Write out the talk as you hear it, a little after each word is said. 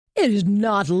It is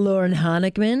not Lauren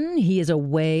Honickman. He is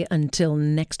away until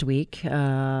next week.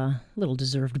 Little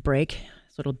deserved break.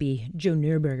 So it'll be Joe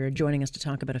Neuberger joining us to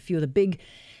talk about a few of the big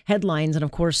headlines. And of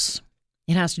course,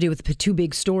 it has to do with the two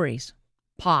big stories,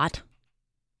 pot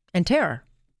and terror.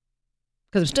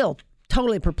 Because I'm still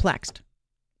totally perplexed.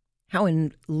 How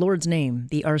in Lord's name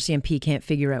the RCMP can't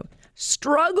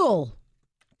struggle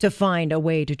to find a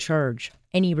way to charge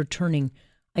any returning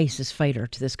ISIS fighter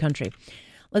to this country.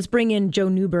 Let's bring in Joe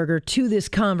Neuberger to this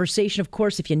conversation. Of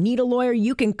course, if you need a lawyer,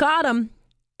 you can call him.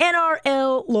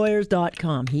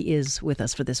 NRLlawyers.com. He is with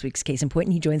us for this week's Case in Point,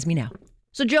 and he joins me now.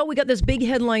 So, Joe, we got this big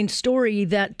headline story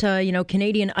that,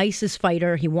 Canadian ISIS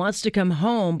fighter, he wants to come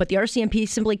home, but the RCMP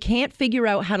simply can't figure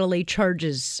out how to lay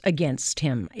charges against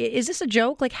him. Is this a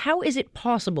joke? Like, how is it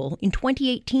possible in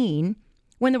 2018,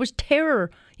 when there was terror,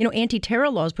 anti-terror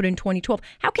laws put in 2012,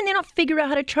 how can they not figure out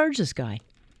how to charge this guy?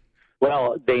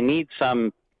 Well, they need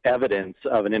some evidence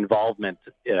of an involvement.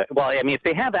 If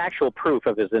they have actual proof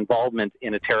of his involvement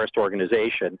in a terrorist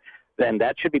organization, then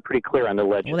that should be pretty clear on the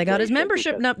legislation. Well, they got his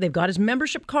membership. They've got his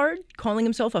membership card, calling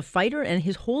himself a fighter, and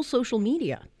his whole social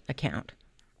media account.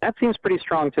 That seems pretty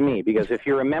strong to me, because if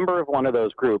you're a member of one of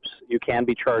those groups, you can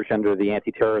be charged under the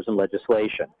anti-terrorism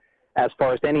legislation. As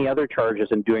far as any other charges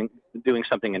in doing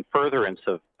something in furtherance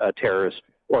of a terrorist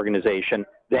organization,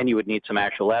 then you would need some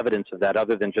actual evidence of that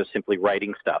other than just simply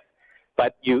writing stuff.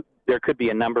 But there could be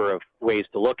a number of ways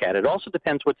to look at it. It also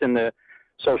depends what's in the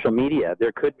social media.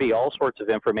 There could be all sorts of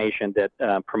information that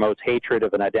promotes hatred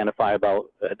of an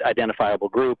identifiable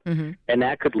group, and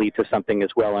that could lead to something as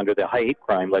well under the hate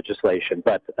crime legislation.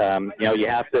 But you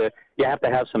have to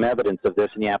have some evidence of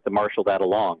this, and you have to marshal that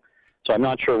along. So I'm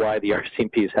not sure why the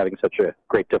RCMP is having such a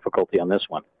great difficulty on this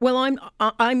one. Well,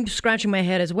 I'm scratching my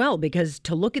head as well, because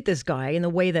to look at this guy in the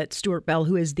way that Stuart Bell,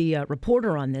 who is the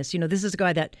reporter on this, this is a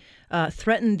guy that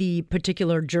threatened the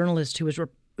particular journalist who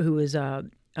was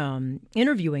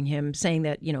interviewing him, saying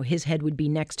that his head would be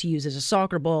next to use as a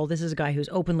soccer ball. This is a guy who's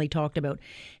openly talked about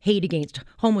hate against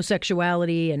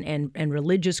homosexuality and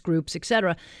religious groups,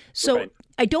 etc. So right.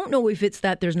 I don't know if it's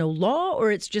that there's no law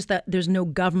or it's just that there's no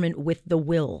government with the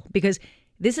will, because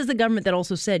this is the government that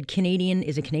also said Canadian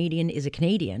is a Canadian is a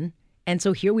Canadian. And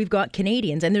so here we've got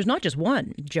Canadians, and there's not just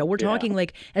one, Joe. We're talking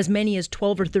like as many as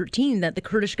 12 or 13 that the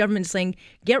Kurdish government is saying,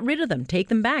 get rid of them, take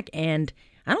them back. And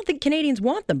I don't think Canadians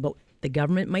want them, but the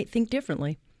government might think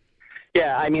differently.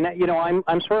 Yeah,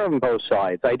 I'm sort of on both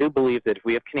sides. I do believe that if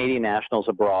we have Canadian nationals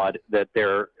abroad, that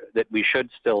we should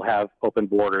still have open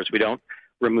borders. We don't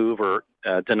remove or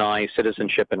deny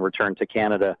citizenship and return to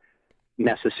Canada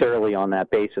necessarily on that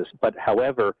basis. But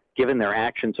however, given their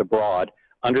actions abroad,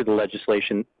 under the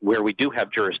legislation where we do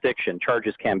have jurisdiction,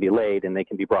 charges can be laid and they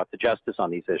can be brought to justice on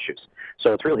these issues.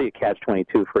 So it's really a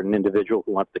catch-22 for an individual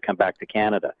who wants to come back to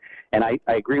Canada. And I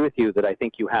agree with you that I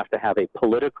think you have to have a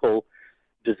political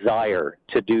desire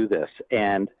to do this.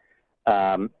 And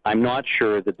I'm not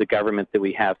sure that the government that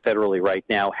we have federally right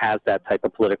now has that type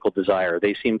of political desire.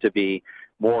 They seem to be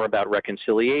more about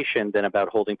reconciliation than about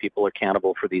holding people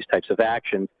accountable for these types of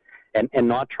actions, and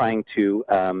not trying to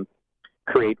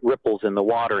create ripples in the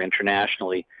water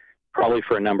internationally, probably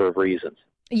for a number of reasons.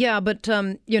 Yeah, but,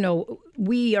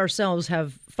 we ourselves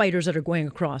have fighters that are going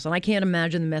across, and I can't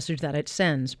imagine the message that it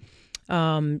sends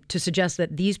to suggest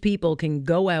that these people can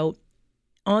go out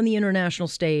on the international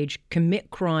stage, commit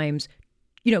crimes,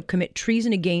 commit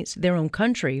treason against their own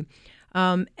country,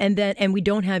 and we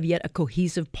don't have yet a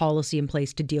cohesive policy in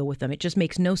place to deal with them. It just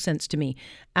makes no sense to me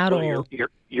at all.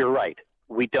 You're right.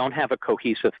 We don't have a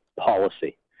cohesive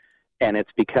policy. And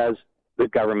it's because the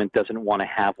government doesn't want to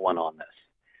have one on this.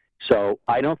 So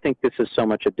I don't think this is so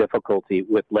much a difficulty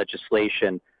with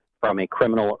legislation from a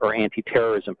criminal or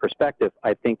anti-terrorism perspective.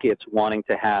 I think it's wanting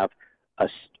to have a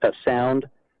sound,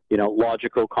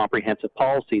 logical, comprehensive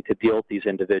policy to deal with these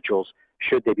individuals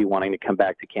should they be wanting to come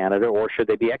back to Canada, or should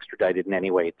they be extradited in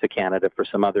any way to Canada for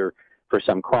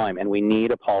some crime. And we need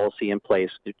a policy in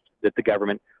place that the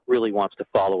government really wants to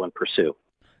follow and pursue.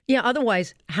 Yeah,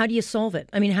 otherwise, how do you solve it?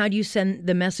 I mean, how do you send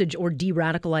the message or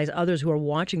de-radicalize others who are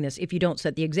watching this if you don't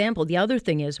set the example? The other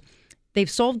thing is, they've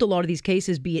solved a lot of these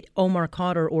cases, be it Omar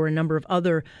Khadr or a number of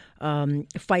other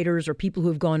fighters or people who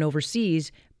have gone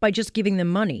overseas, by just giving them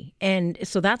money. And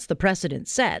so that's the precedent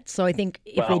set. So I think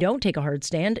if they don't take a hard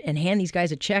stand and hand these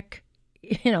guys a check,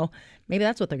 maybe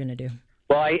that's what they're going to do.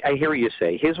 Well, I hear what you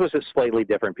say. His was slightly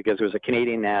different because it was a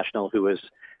Canadian national who was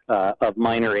of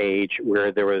minor age,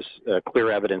 where there was clear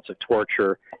evidence of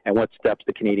torture and what steps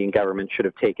the Canadian government should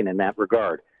have taken in that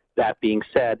regard. That being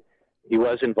said, he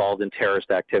was involved in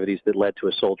terrorist activities that led to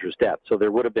a soldier's death. So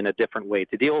there would have been a different way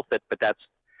to deal with it, but that's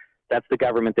That's the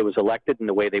government that was elected and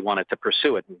the way they wanted to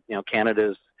pursue it.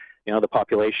 Canada's, the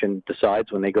population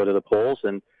decides when they go to the polls,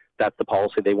 and that's the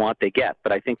policy they want, they get.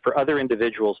 But I think for other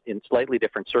individuals in slightly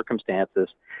different circumstances,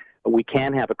 we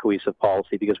can have a cohesive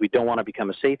policy because we don't want to become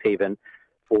a safe haven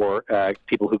for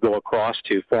people who go across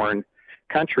to foreign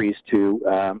countries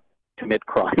to commit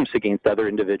crimes against other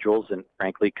individuals and,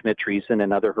 frankly, commit treason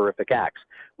and other horrific acts.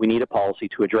 We need a policy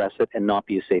to address it and not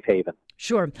be a safe haven.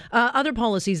 Sure. Other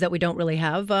policies that we don't really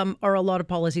have are a lot of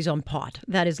policies on pot.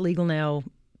 That is legal now,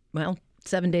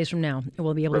 7 days from now.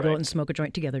 We'll be able to go out and smoke a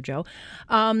joint together, Joe.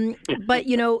 But,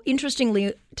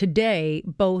 interestingly, today,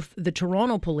 both the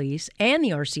Toronto Police and the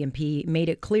RCMP made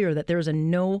it clear that there is a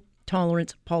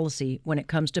no-tolerance policy when it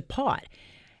comes to pot.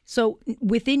 So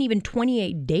within even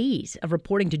 28 days of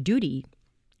reporting to duty,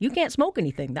 you can't smoke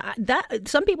anything. That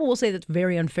some people will say that's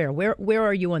very unfair. Where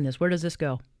are you on this? Where does this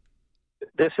go?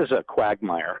 This is a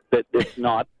quagmire. It's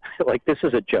not like this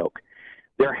is a joke.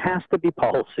 There has to be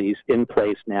policies in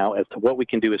place now as to what we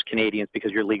can do as Canadians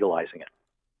because you're legalizing it.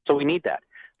 So we need that.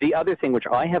 The other thing which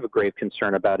I have a grave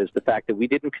concern about is the fact that we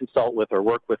didn't consult with or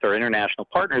work with our international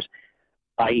partners,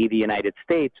 i.e. the United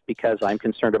States, because I'm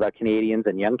concerned about Canadians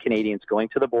and young Canadians going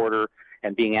to the border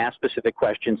and being asked specific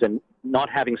questions and not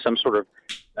having some sort of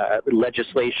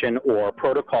legislation or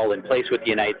protocol in place with the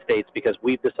United States because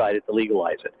we've decided to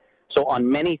legalize it. So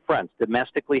on many fronts,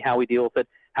 domestically, how we deal with it,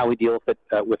 how we deal with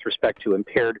it with respect to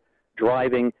impaired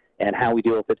driving, and how we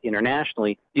deal with it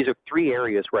internationally, these are three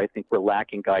areas where I think we're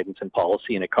lacking guidance and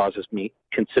policy, and it causes me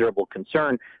considerable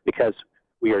concern because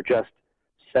we are just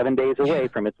 7 days away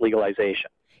from its legalization.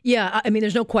 Yeah, I mean,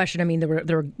 there's no question. I mean,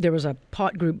 there was a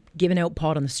pot group giving out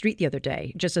pot on the street the other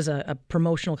day, just as a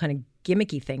promotional kind of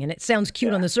gimmicky thing, and it sounds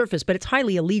cute on the surface, but it's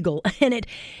highly illegal. And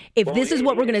if this is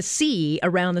what we're going to see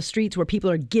around the streets, where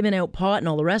people are giving out pot and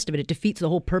all the rest of it, it defeats the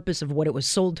whole purpose of what it was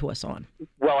sold to us on.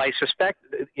 Well, I suspect,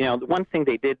 the one thing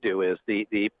they did do is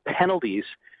the penalties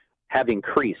have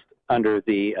increased under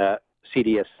the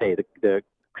CDSA, the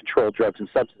Controlled Drugs and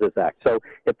Substances Act. So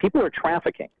if people are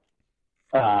trafficking,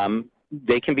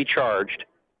 they can be charged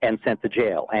and sent to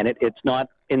jail. And it's not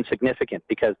insignificant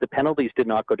because the penalties did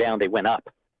not go down, they went up.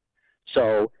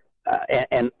 So,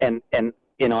 and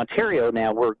in Ontario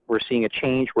now we're seeing a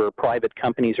change where private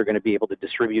companies are going to be able to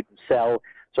distribute and sell.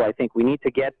 So I think we need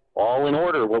to get all in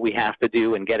order what we have to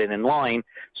do and get it in line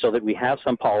so that we have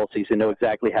some policies and know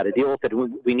exactly how to deal with it.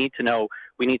 We need to know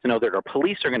that our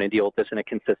police are going to deal with this in a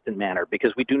consistent manner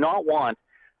because we do not want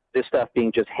this stuff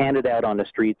being just handed out on the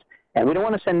streets. And we don't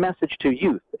want to send message to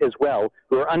youth as well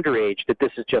who are underage that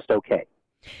this is just okay.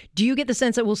 Do you get the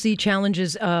sense that we'll see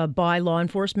challenges by law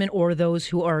enforcement or those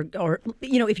who are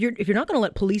if you're not going to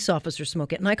let police officers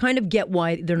smoke it, and I kind of get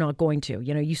why they're not going to.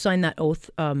 You sign that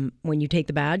oath when you take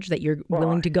the badge that you're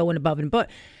willing to go and above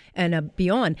and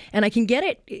beyond. And I can get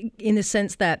it in the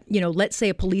sense that, let's say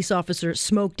a police officer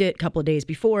smoked it a couple of days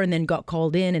before and then got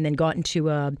called in and then got into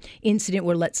an incident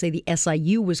where, let's say, the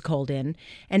SIU was called in,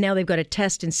 and now they've got to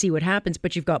test and see what happens,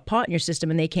 but you've got pot in your system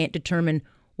and they can't determine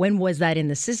when was that in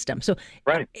the system. So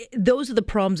those are the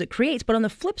problems it creates. But on the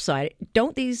flip side,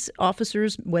 don't these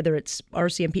officers, whether it's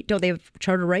RCMP, don't they have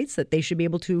charter rights that they should be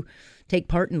able to take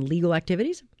part in legal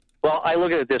activities? Well, I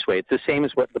look at it this way. It's the same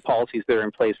as what the policies that are in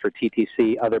place for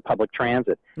TTC, other public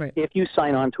transit. Right. If you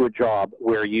sign on to a job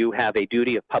where you have a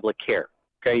duty of public care,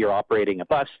 okay, you're operating a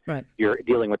bus, you're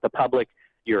dealing with the public,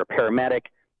 you're a paramedic,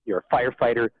 you're a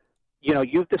firefighter,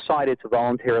 you've decided to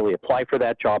voluntarily apply for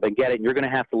that job and get it, and you're going to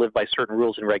have to live by certain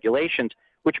rules and regulations,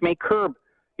 which may curb,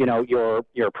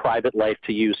 your private life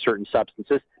to use certain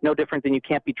substances, no different than you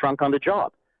can't be drunk on the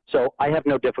job. So I have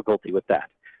no difficulty with that.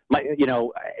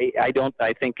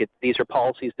 I think these are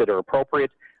policies that are appropriate.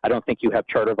 I don't think you have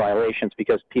charter violations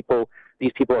because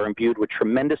these people are imbued with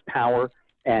tremendous power,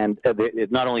 and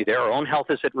not only their own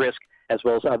health is at risk, as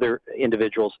well as other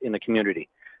individuals in the community.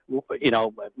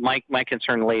 My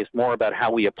concern lays more about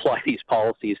how we apply these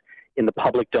policies in the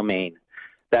public domain.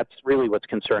 That's really what's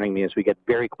concerning me as we get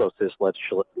very close to this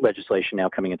legislation now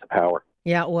coming into power.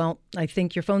 Yeah, well, I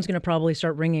think your phone's going to probably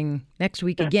start ringing next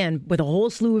week again with a whole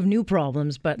slew of new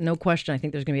problems, but no question, I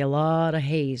think there's going to be a lot of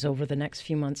haze over the next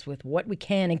few months with what we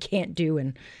can and can't do,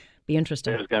 and be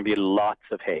interesting. There's going to be lots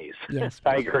of haze. Yes.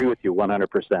 I agree with you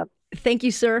 100%. Thank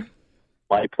you, sir.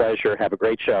 My pleasure. Have a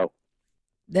great show.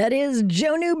 That is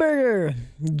Joe Neuberger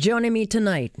joining me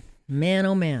tonight. Man,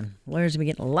 oh man, lawyers will be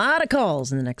getting a lot of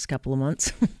calls in the next couple of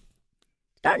months.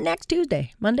 Starting next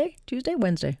Tuesday, Monday, Tuesday,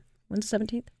 Wednesday. When's the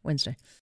 17th? Wednesday.